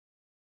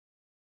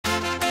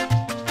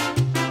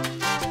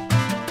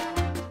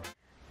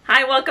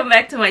Hi, welcome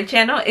back to my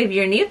channel. If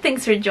you're new,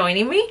 thanks for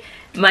joining me.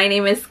 My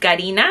name is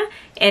Karina,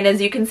 and as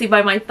you can see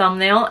by my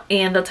thumbnail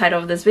and the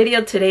title of this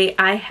video, today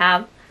I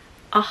have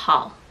a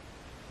haul.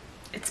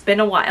 It's been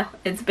a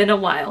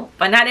while,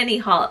 but not any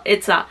haul.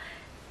 It's a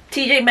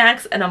TJ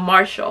Maxx and a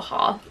Marshall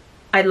haul.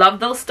 I love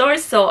those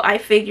stores, so I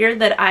figured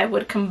that I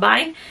would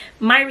combine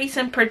my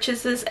recent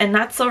purchases and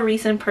not so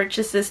recent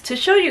purchases to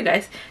show you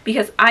guys,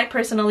 because I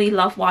personally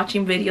love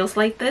watching videos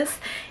like this,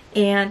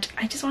 and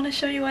I just want to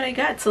show you what I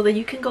got so that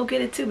you can go get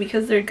it too,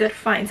 because they're good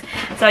finds.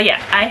 So yeah,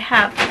 I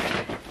have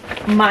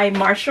my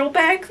Marshall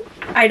bags.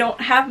 I don't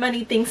have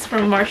many things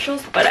from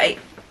Marshalls, but I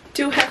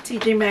do have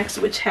TJ Maxx,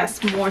 which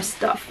has more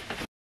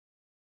stuff.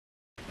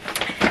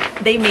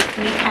 They make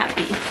me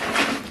happy.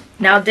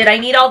 Now, did I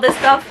need all this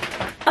stuff?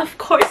 Of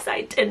course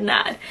I did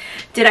not.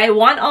 Did I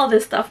want all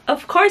this stuff?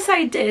 Of course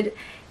I did.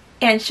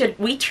 And should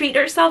we treat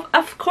ourselves?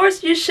 Of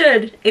course you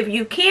should. If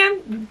you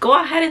can,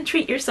 go ahead and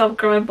treat yourself,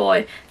 girl and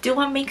boy. Do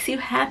what makes you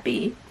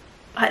happy.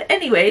 But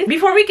anyway,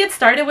 before we get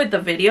started with the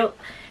video,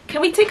 can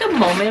we take a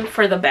moment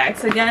for the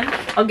bags again?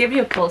 I'll give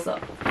you a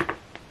close-up.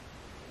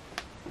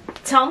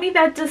 Tell me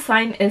that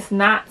design is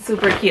not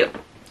super cute.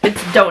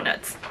 It's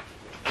donuts.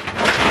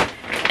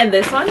 And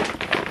this one,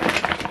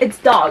 it's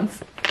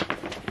dogs.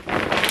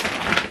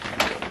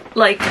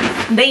 Like,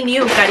 they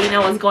knew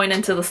Karina was going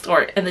into the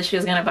store and that she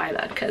was gonna buy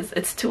that because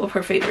it's two of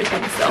her favorite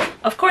things, so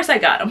of course I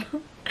got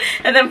them.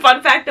 And then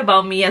fun fact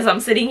about me, as I'm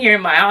sitting here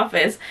in my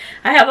office,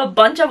 I have a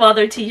bunch of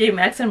other TJ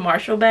Maxx and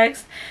Marshall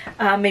bags.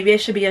 Maybe I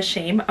should be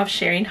ashamed of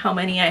sharing how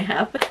many I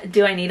have.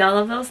 Do I need all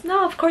of those?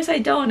 No, of course I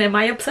don't. Am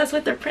I obsessed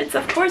with their prints?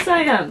 Of course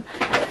I am.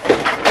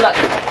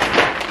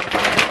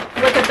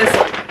 Look at this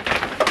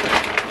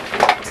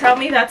one. Tell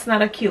me that's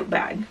not a cute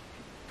bag.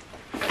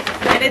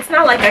 And it's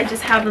not like I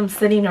just have them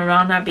sitting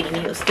around not being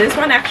used. This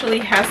one actually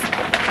has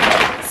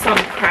some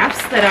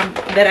crafts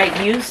that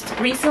I used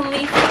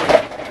recently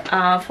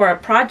for a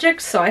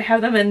project, so I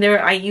have them in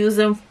there. I use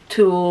them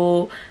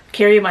to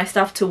carry my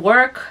stuff to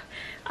work.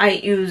 I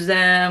use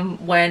them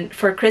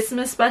for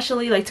Christmas,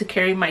 especially, like to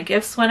carry my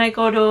gifts when I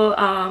go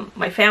to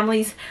my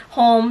family's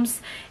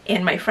homes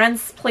and my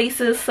friends'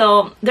 places.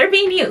 So they're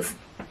being used.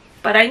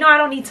 But I know I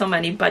don't need so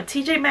many, but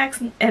TJ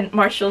Maxx and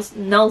Marshalls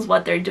knows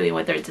what they're doing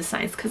with their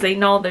designs, because they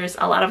know there's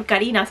a lot of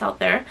Karinas out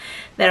there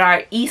that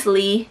are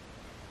easily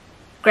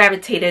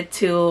gravitated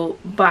to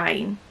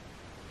buying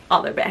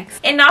all their bags.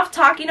 Enough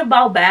talking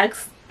about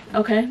bags,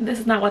 okay? This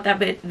is not what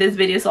this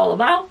video is all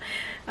about.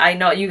 I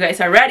know you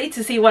guys are ready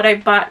to see what I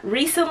bought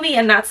recently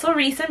and not so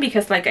recent,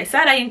 because like I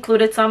said, I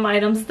included some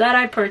items that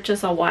I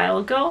purchased a while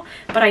ago,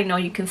 but I know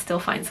you can still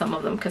find some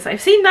of them because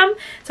I've seen them.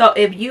 So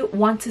if you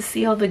want to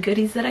see all the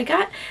goodies that I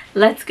got,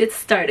 let's get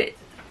started.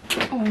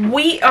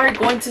 We are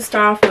going to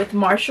start off with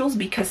Marshalls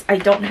because I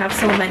don't have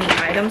so many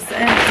items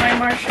in my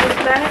Marshalls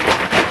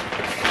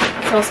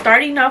bag. So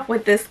starting off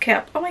with this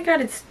cap. Oh my god,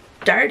 it's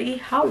dirty.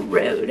 How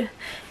rude.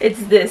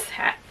 It's this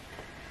hat.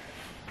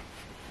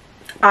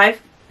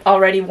 I've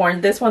already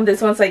worn this one.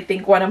 This one's, I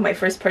think, one of my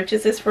first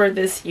purchases for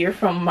this year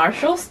from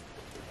Marshalls,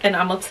 and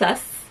I'm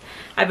obsessed.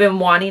 I've been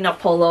wanting a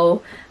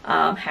polo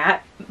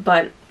hat,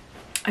 but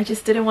I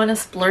just didn't want to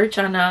splurge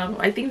on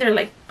I think they're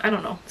like, I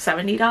don't know,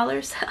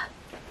 $70.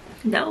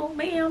 No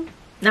ma'am,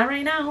 not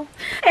right now.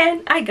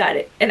 And I got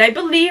it, and I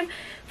believe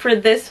for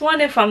this one,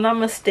 if I'm not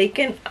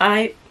mistaken,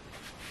 I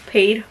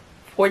paid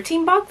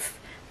 14 bucks,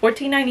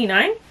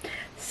 $14.99.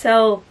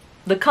 So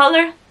the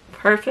color,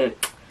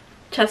 perfect,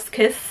 chef's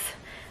kiss.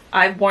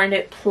 I've worn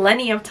it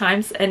plenty of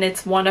times, and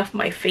it's one of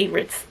my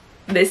favorites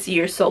this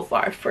year so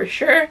far, for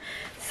sure.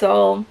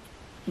 So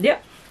yeah,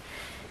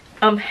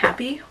 I'm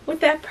happy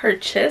with that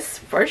purchase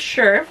for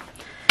sure.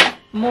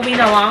 Moving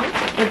along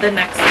with the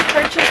next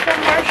purchase from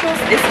Marshalls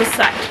is a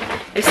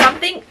set. If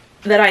something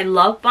that I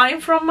love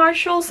buying from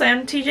Marshalls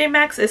and TJ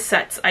Maxx is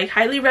sets. I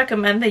highly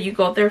recommend that you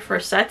go there for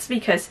sets,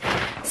 because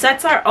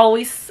sets are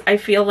always, I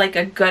feel like,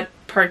 a good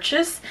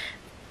purchase,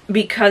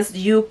 because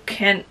you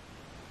can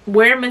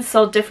wear them in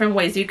so different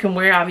ways. You can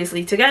wear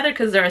obviously together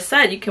because they're a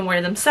set. You can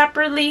wear them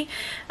separately,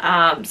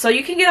 so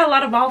you can get a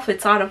lot of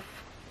outfits out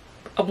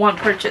of one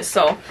purchase.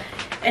 So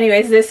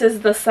anyways, this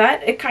is the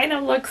set. It kind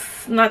of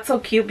looks not so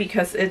cute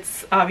because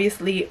it's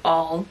obviously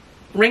all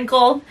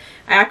wrinkled.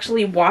 I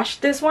actually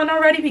washed this one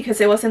already because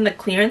it was in the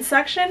clearance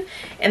section,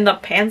 and the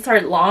pants are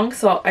long,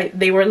 so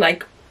they were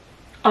like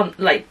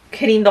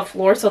hitting the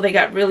floor, so they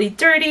got really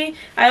dirty.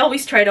 I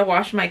always try to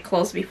wash my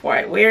clothes before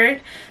I wear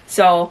it,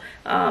 so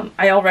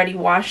I already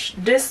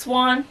washed this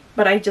one,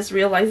 but I just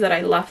realized that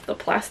I left the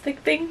plastic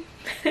thing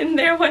in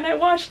there when I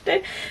washed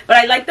it. But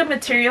I like the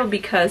material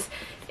because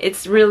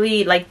it's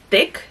really like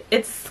thick.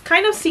 It's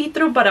kind of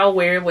see-through, but I'll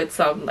wear it with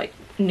some like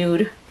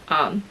nude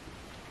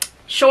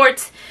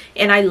shorts,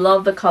 and I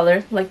love the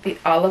color, like the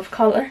olive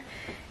color.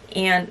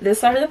 And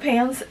these are the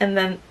pants, and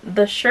then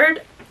the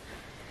shirt,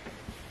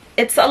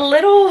 it's a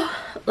little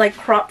like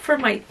cropped for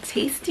my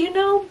taste, you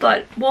know,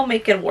 but we'll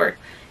make it work.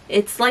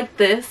 It's like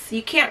this.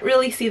 You can't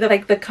really see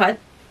the cut,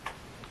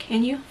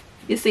 can you?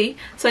 You see?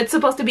 So it's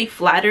supposed to be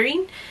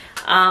flattering.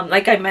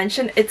 Like I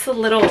mentioned, it's a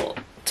little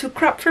too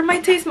cropped for my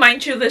taste.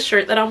 Mind you, this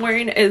shirt that I'm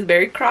wearing is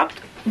very cropped,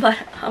 but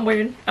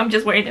I'm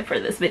just wearing it for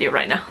this video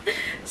right now.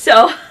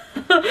 So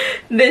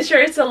this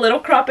shirt's a little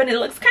cropped and it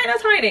looks kind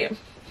of tiny. I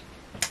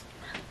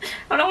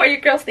don't know why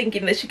your girl's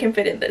thinking that she can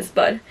fit in this,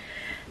 but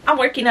I'm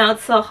working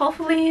out, so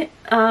hopefully it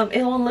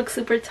won't look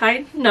super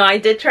tight. No, I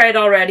did try it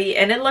already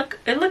and it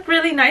looked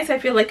really nice. I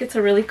feel like it's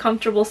a really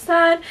comfortable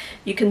set.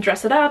 You can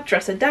dress it up,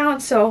 dress it down,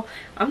 so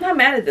I'm not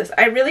mad at this.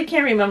 I really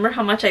can't remember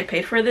how much I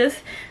paid for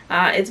this.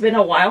 It's been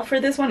a while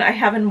for this one. I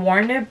haven't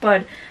worn it,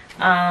 but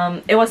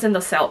it was in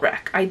the sale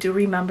rack. I do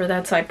remember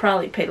that, so I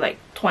probably paid like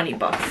 20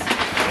 bucks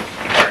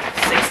or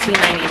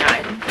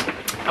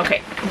 $16.99.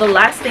 Okay, the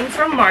last thing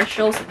from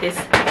Marshalls is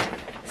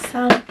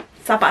some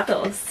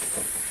zapatos.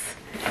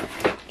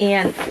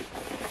 And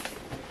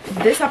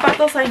this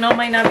zapatos I know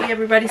might not be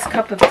everybody's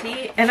cup of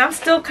tea, and I'm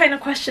still kind of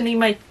questioning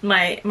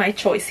my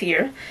choice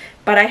here,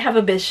 but I have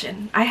a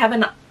vision. I have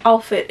an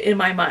outfit in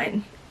my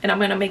mind and I'm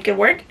gonna make it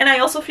work. And I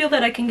also feel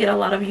that I can get a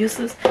lot of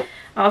uses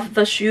of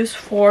the shoes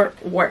for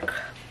work.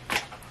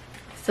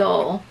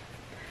 So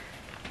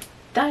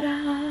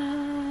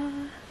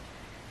ta-da!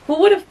 Who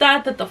would have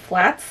thought that the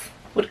flats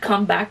would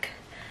come back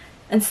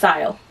in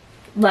style?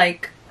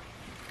 Like,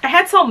 I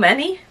had so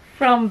many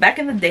from back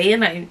in the day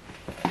and I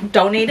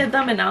donated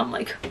them, and now I'm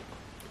like,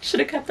 should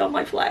have kept all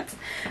my flats.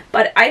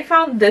 But I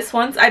found this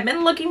ones. I've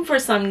been looking for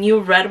some new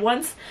red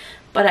ones,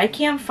 but I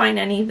can't find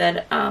any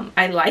that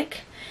I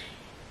like.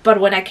 But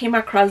when I came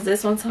across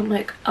this one, so I'm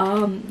like,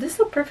 this is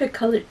a perfect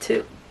color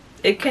too.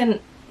 It can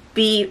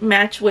be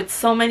matched with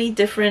so many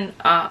different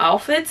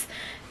outfits.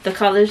 The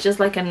color is just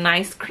like a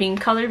nice cream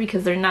color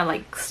because they're not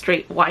like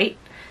straight white.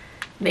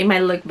 They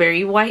might look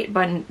very white,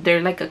 but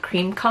they're like a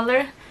cream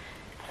color.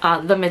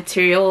 The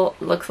material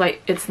looks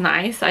like it's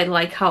nice. I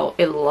like how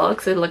it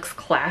looks. It looks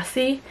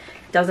classy.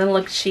 Doesn't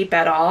look cheap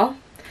at all.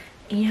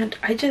 And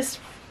I just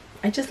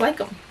like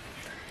them.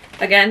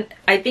 Again,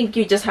 I think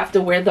you just have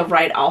to wear the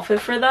right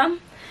outfit for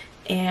them.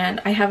 And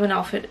I have an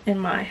outfit in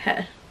my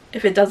head.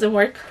 If it doesn't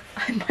work,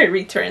 I might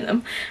return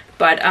them.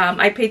 But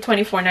I paid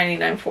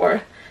 $24.99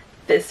 for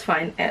this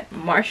find at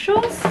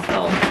Marshalls.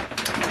 So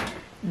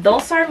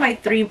those are my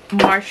 3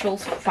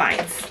 Marshalls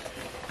finds.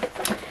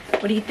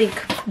 What do you think?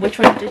 Which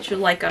one did you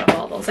like out of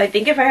all those? I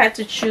think if I had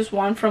to choose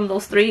one from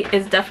those 3,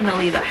 it's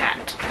definitely the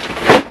hat.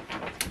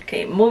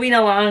 Okay, moving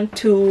along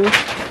to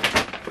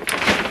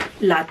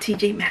La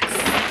TJ Maxx.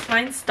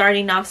 Fine,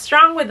 starting off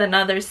strong with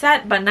another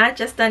set, but not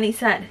just any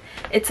set.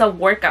 It's a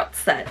workout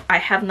set. I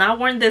have not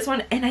worn this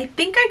one, and I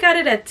think I got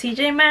it at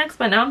TJ Maxx,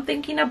 but now I'm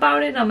thinking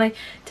about it. I'm like,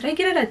 did I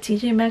get it at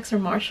TJ Maxx or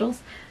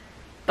Marshalls?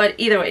 But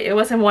either way, it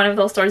wasn't one of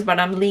those stores, but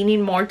I'm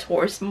leaning more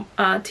towards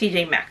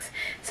TJ Maxx.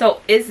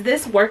 So is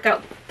this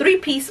workout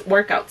 3-piece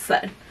workout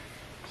set.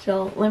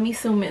 So let me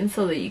zoom in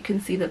so that you can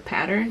see the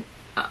pattern.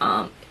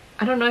 I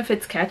don't know if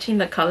it's catching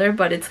the color,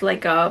 but it's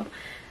like a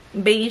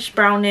beige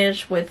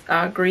brownish with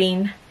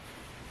green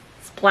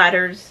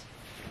splatters.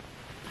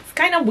 It's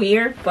kind of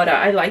weird, but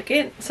I like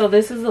it. So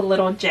this is a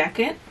little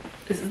jacket.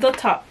 This is the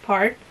top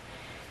part.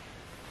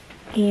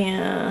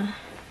 And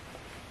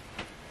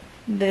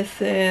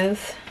this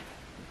is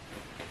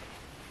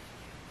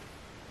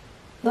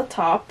the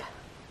top.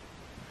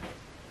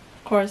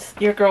 Of course,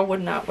 your girl would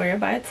not wear it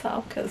by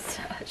itself because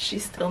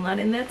she's still not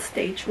in that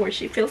stage where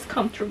she feels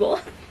comfortable.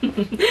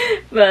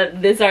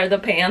 But these are the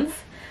pants.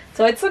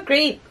 So it's a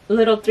great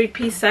little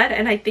 3-piece set,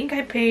 and I think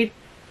I paid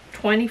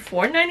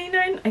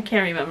 $24.99. I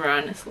can't remember,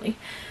 honestly.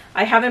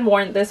 I haven't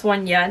worn this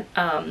one yet,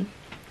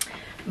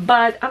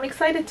 but I'm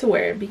excited to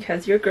wear it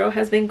because your girl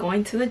has been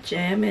going to the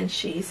gym and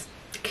she's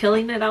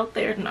killing it out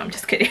there. No, I'm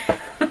just kidding.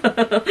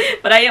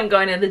 But I am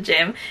going to the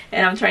gym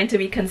and I'm trying to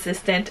be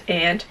consistent,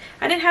 and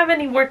I didn't have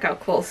any workout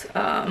clothes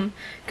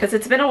because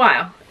it's been a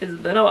while. It's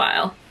been a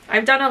while.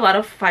 I've done a lot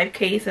of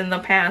 5Ks in the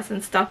past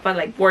and stuff, but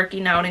like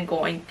working out and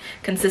going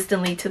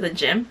consistently to the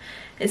gym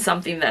is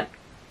something that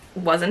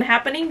wasn't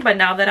happening. But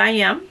now that I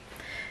am,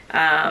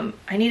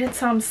 I needed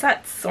some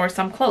sets or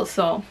some clothes,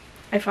 so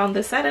I found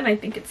this set and I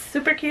think it's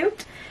super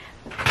cute.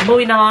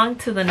 Moving along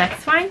to the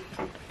next find.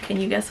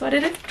 Can you guess what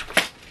it is?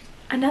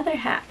 Another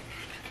hat.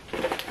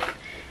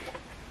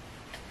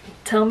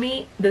 Tell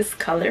me this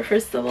color,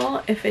 first of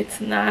all, if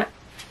it's not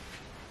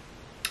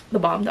the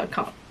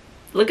bomb.com.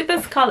 Look at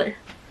this color.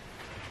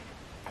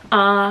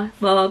 I'm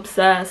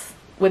obsessed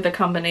with the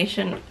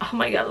combination. Oh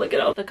my god, look at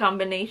all the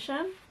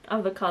combination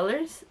of the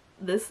colors.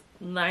 This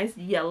nice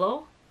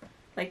yellow,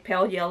 like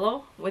pale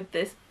yellow, with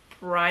this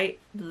bright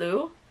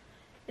blue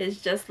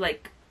is just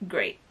like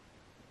great.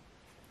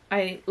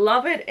 I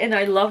love it, and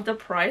I love the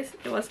price.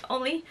 It was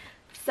only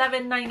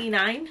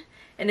 $7.99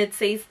 and it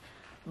says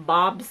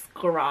Bob's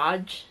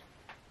Garage.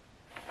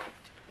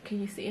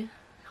 Can you see?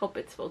 Hope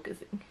it's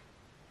focusing.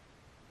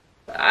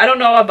 I don't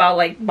know about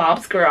like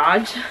Bob's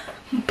Garage,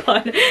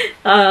 but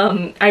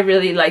I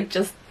really like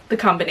just the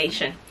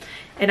combination,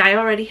 and I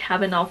already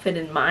have an outfit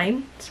in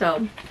mind,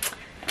 so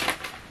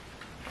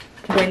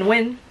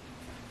win-win.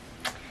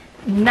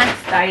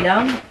 Next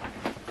item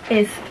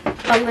is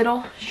a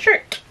little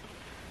shirt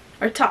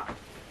or top.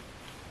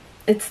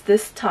 It's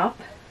this top.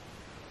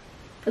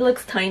 It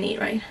looks tiny,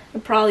 right?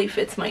 It probably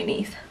fits my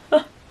knees.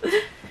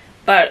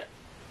 But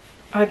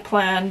I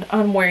plan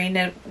on wearing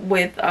it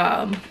with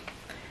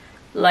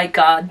like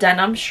a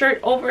denim shirt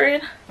over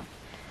it.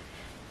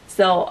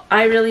 So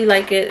I really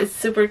like it. It's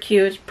super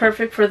cute,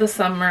 perfect for the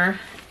summer,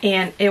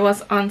 and it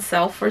was on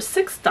sale for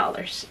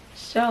 $6.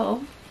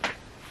 So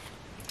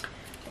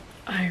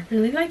I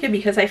really like it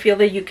because I feel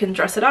that you can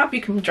dress it up,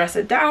 you can dress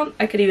it down.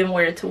 I could even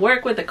wear it to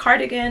work with a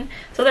cardigan.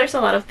 So there's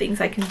a lot of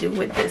things I can do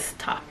with this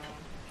top.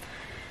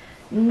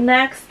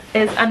 Next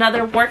is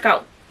another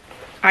workout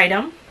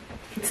item.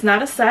 It's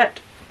not a set,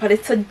 but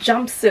it's a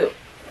jumpsuit,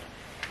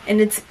 and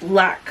it's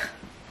black,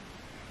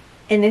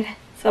 and it's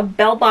a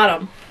bell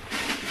bottom,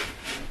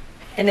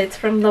 and it's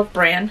from the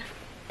brand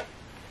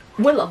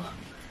Willow.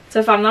 So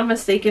if I'm not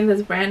mistaken,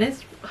 this brand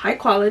is high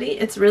quality.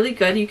 It's really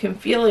good. You can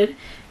feel it.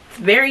 It's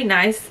very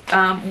nice.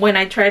 When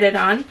I tried it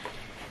on,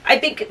 I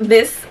think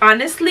this,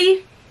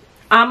 honestly,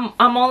 I'm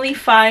only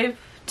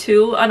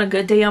 5'2". On a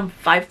good day I'm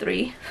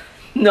 5'3".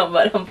 No,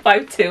 but I'm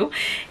 5'2",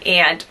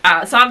 and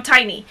so I'm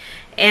tiny.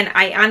 And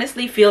I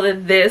honestly feel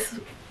that this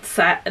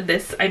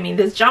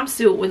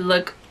jumpsuit would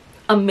look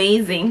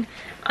amazing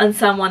on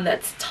someone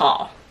that's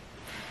tall.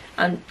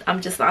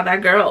 I'm just not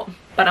that girl,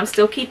 but I'm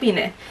still keeping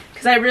it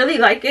because I really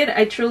like it.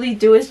 I truly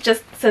do. It's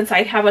just since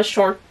I have a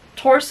short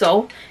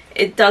torso,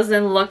 it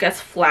doesn't look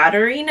as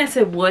flattering as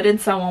it would in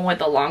someone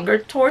with a longer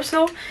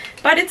torso,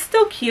 but it's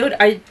still cute.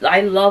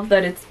 I love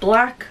that it's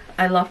black.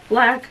 I love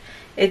black.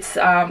 It's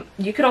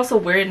you could also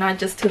wear it not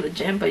just to the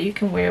gym, but you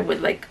can wear it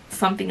with like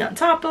something on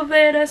top of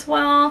it as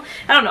well.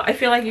 I don't know, I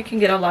feel like you can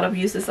get a lot of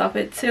uses of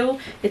it too.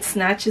 It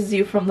snatches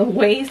you from the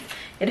waist.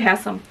 It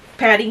has some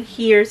padding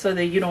here so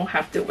that you don't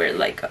have to wear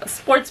like a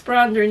sports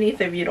bra underneath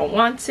if you don't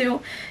want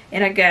to.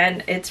 And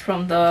again, it's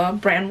from the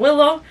brand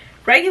Willow.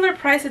 Regular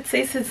price, it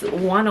says it's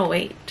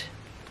 $108.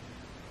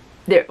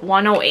 There,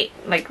 $108.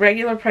 Like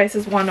regular price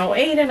is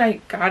 $108, and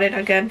I got it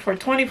again for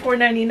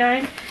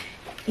 $24.99.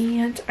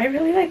 And I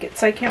really like it,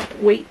 so I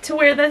can't wait to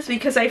wear this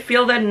because I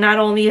feel that not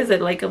only is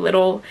it like a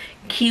little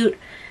cute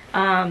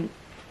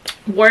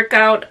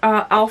workout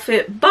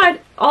outfit, but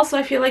also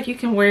I feel like you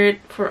can wear it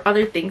for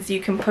other things. You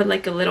can put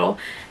like a little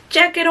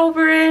jacket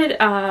over it.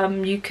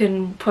 You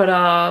can put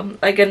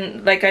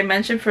like I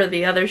mentioned for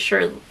the other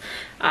shirt,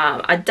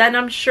 a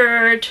denim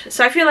shirt.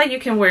 So I feel like you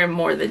can wear it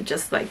more than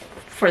just like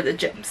for the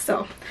gym.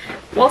 So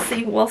we'll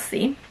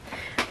see.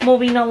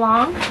 Moving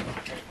along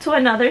to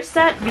another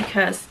set,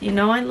 because you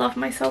know I love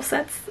myself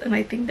sets and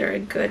I think they're a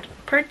good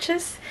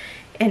purchase.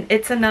 And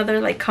it's another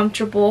like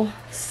comfortable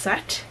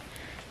set.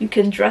 You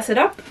can dress it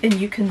up and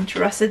you can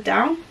dress it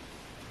down.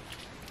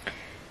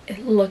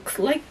 It looks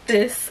like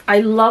this. I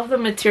love the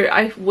material.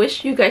 I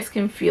wish you guys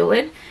can feel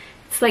it.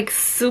 It's like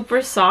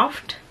super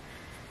soft.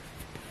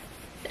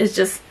 It's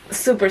just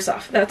super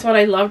soft. That's what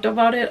I loved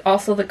about it.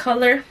 Also the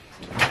color.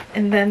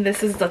 And then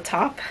this is the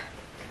top.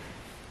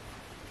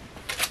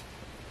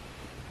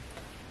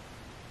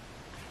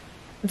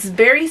 It's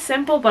very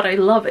simple, but I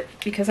love it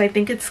because I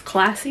think it's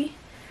classy,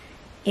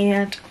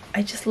 and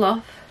I just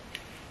love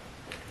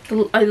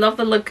I love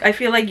the look. I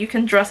feel like you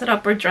can dress it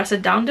up or dress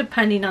it down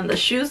depending on the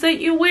shoes that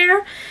you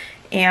wear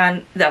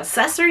and the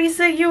accessories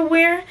that you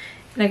wear.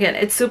 And again,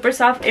 it's super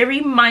soft. It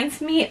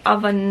reminds me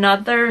of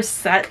another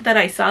set that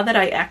I saw that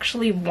I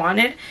actually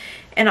wanted,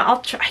 and I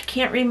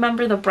can't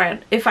remember the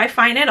brand. If I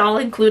find it, I'll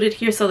include it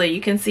here so that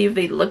you can see if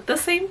they look the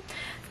same.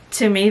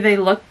 To me, they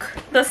look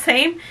the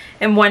same.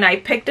 And when I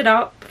picked it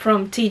up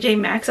from TJ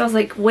Maxx, I was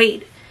like,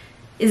 wait,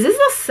 is this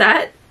a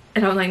set?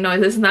 And I'm like, no,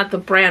 this is not the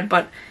brand,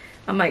 but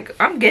I'm like,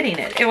 I'm getting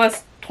it. It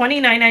was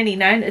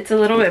 $29.99. It's a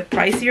little bit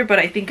pricier, but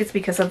I think it's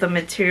because of the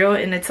material,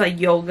 and it's a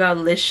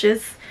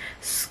Yoga-licious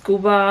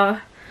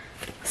scuba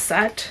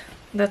set.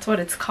 That's what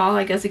it's called,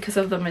 I guess, because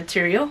of the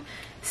material.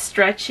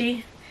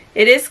 Stretchy.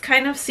 It is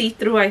kind of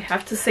see-through, I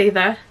have to say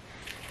that.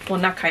 Well,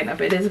 not kind of,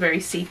 it is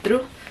very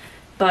see-through,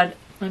 but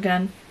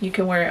again, you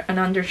can wear an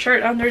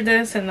undershirt under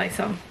this and like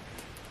some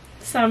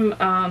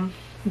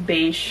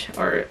beige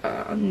or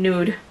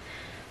nude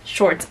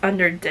shorts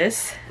under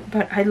this.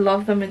 But I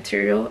love the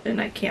material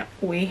and I can't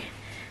wait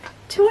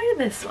to wear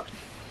this one.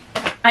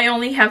 I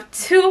only have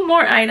 2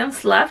 more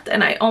items left,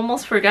 and I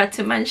almost forgot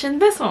to mention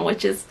this one,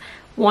 which is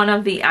one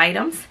of the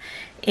items.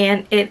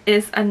 And it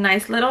is a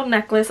nice little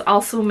necklace.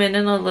 I'll zoom in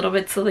a little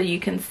bit so that you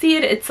can see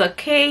it. It's a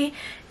K.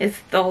 It's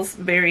those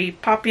very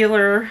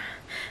popular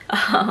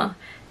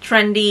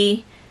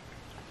trendy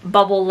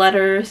bubble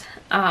letters,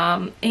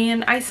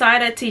 and I saw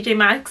it at TJ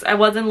Maxx. I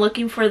wasn't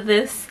looking for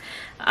this,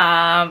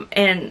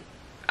 and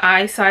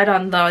I saw it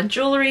on the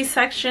jewelry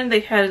section.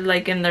 They had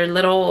like in their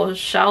little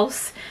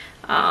shelves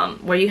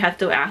where you have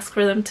to ask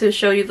for them to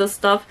show you the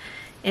stuff,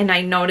 and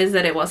I noticed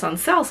that it was on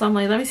sale, so I'm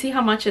like, let me see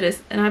how much it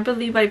is. And I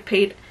believe I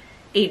paid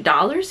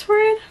 $8 for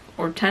it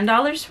or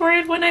 $10 for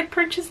it when I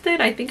purchased it.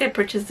 I think I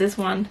purchased this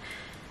one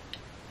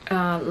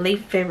late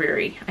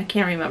February. I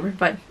can't remember,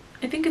 but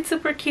I think it's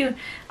super cute.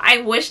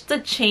 I wish the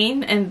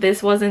chain and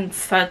this wasn't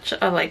such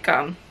a like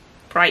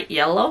bright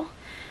yellow,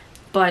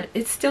 but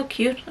it's still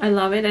cute. I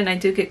love it, and I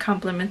do get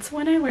compliments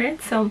when I wear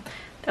it, so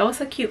That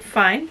was a cute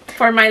find.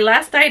 For my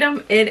last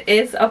item, it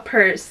is a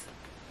purse.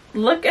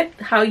 Look at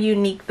how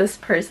unique this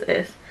purse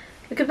is.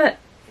 Look at the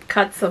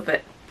cuts of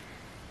it.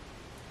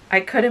 I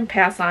couldn't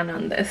pass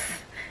on this.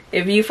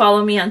 If you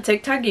follow me on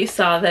TikTok, you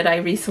saw that I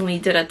recently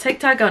did a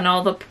TikTok on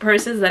all the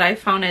purses that I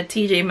found at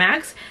TJ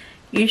Maxx.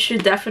 You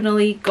should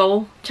definitely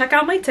go check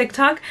out my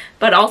TikTok,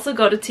 but also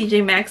go to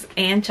TJ Maxx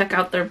and check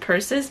out their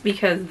purses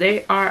because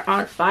they are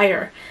on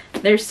fire.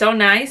 They're so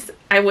nice.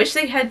 I wish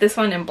they had this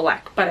one in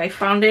black, but I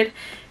found it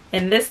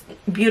in this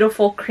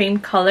beautiful cream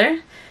color.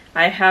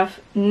 I have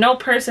no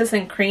purses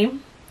in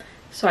cream,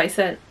 so I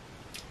said,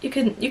 you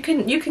can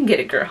get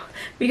it, girl,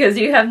 because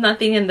you have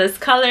nothing in this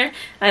color.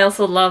 I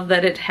also love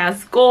that it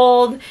has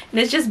gold, and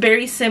it's just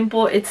very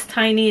simple. It's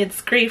tiny.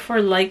 It's great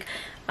for like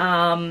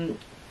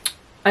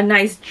a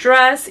nice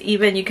dress.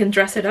 Even you can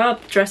dress it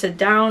up, dress it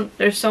down.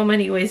 There's so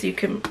many ways you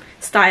can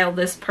style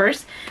this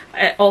purse.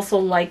 I also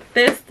like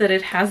this, that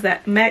it has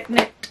that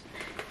magnet.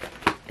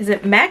 Is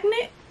it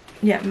magnet?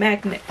 Yeah,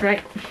 magnet,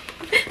 right?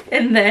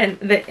 And then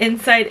the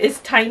inside is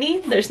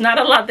tiny. There's not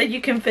a lot that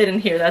you can fit in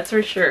here, that's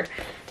for sure.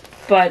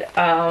 But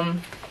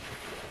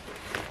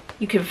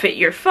you can fit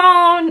your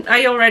phone.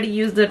 I already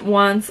used it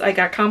once. I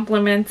got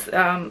compliments.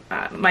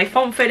 My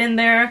phone fit in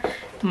there.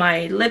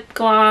 My lip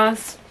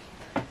gloss.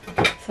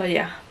 So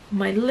yeah,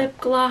 my lip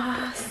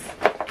gloss,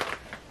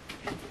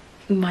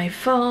 my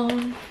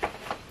phone,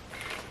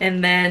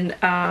 and then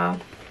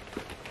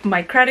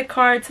my credit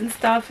cards and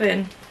stuff,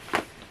 and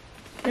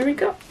there we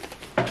go.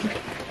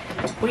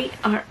 We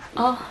are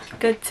all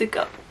good to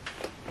go.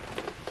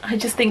 I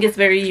just think it's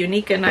very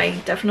unique, and I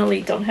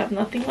definitely don't have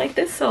nothing like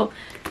this, so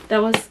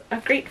that was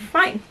a great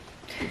find.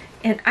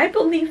 And I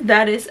believe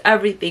that is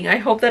everything. I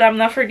hope that I'm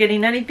not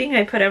forgetting anything.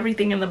 I put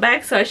everything in the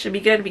bag, so I should be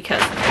good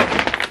because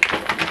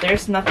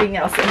there's nothing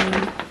else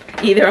in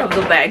either of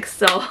the bags.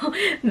 So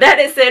that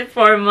is it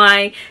for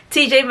my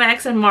TJ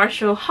Maxx and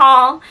Marshall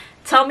haul.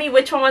 Tell me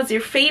which one was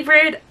your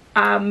favorite.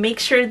 Make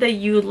sure that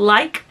you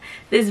like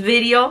this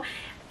video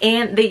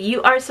and that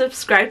you are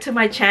subscribed to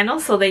my channel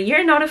so that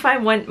you're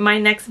notified when my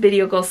next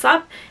video goes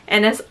up.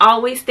 And as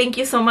always, thank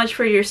you so much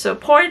for your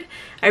support.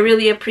 I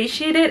really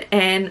appreciate it,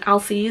 and I'll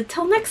see you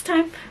till next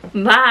time.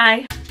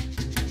 Bye.